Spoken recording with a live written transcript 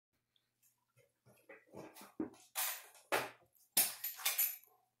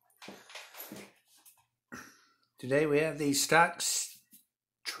Today we have the Stax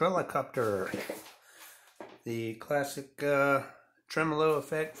Trelicoptor, the classic tremolo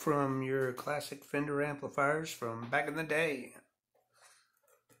effect from your classic Fender amplifiers from back in the day.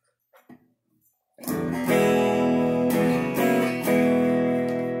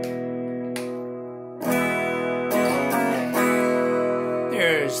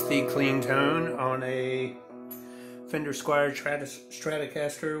 There's the clean tone on a Fender Squier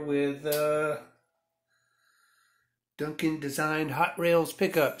Stratocaster with Duncan designed hot rails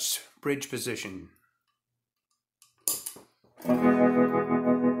pickups, bridge position.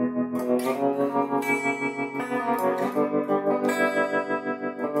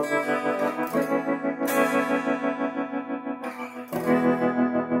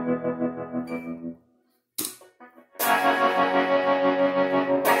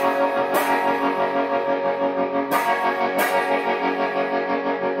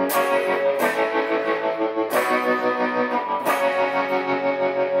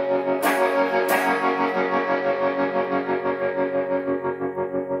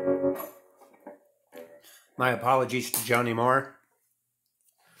 My apologies to Johnny Moore.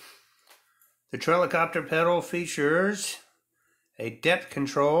 The Trelicoptor pedal features a depth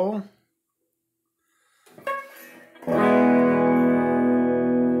control,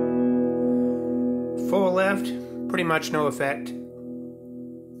 full left, pretty much no effect,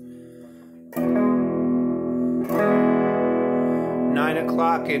 9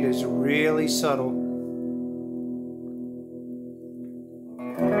 o'clock, it is really subtle.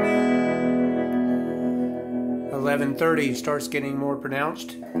 11:30 starts getting more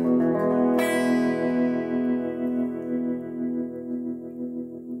pronounced.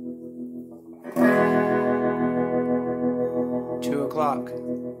 2 o'clock.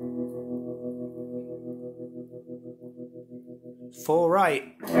 Full right.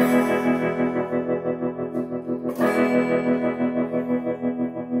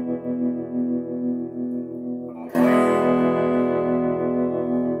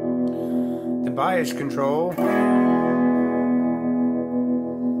 The bias control.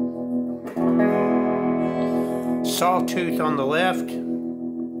 Sawtooth on the left,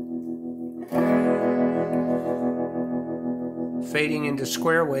 fading into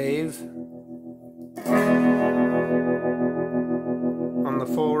square wave on the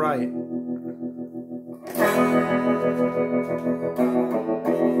full right.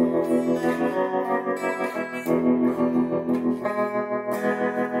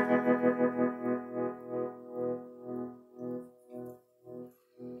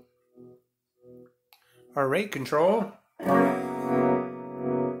 Our rate control.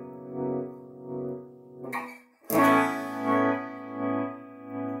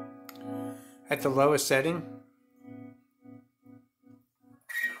 At the lowest setting.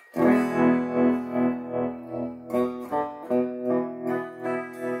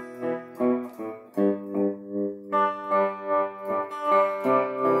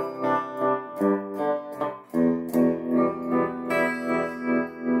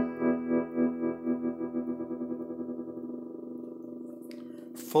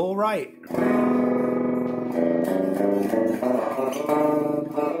 Full right.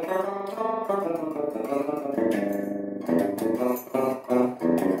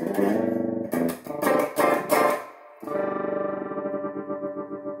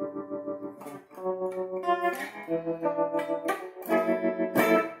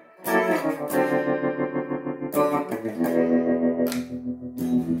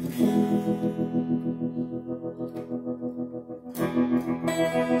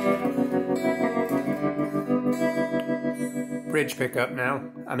 Bridge pickup now.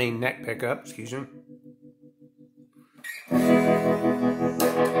 I mean neck pickup, excuse me.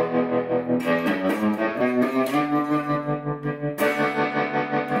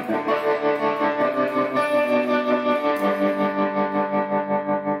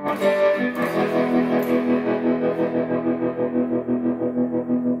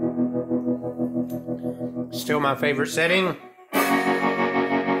 Still my favorite setting.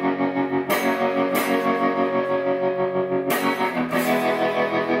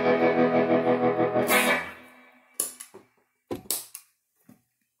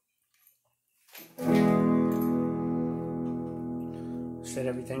 Set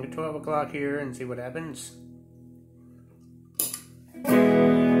everything to 12 o'clock here and see what happens. Let's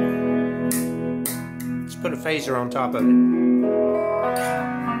put a phaser on top of it.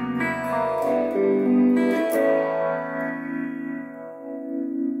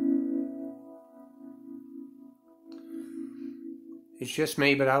 It's just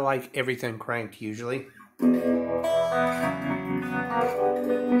me, but I like everything cranked usually.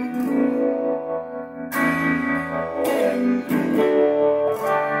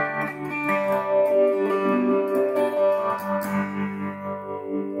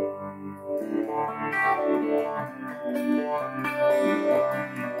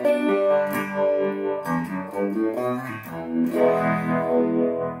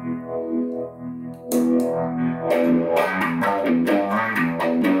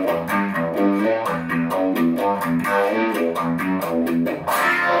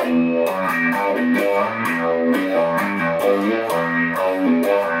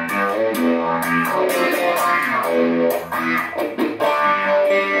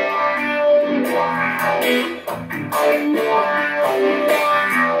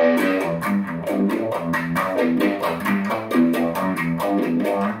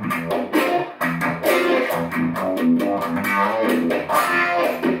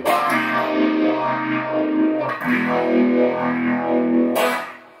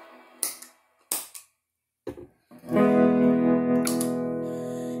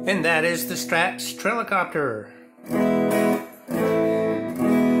 And that is the Stax Trelicopter,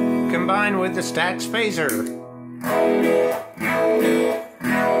 combined with the Stax Phaser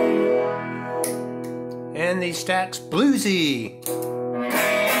and the Stax Bluesy.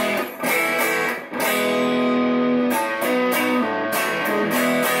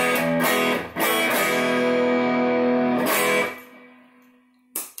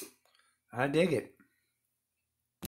 I dig it.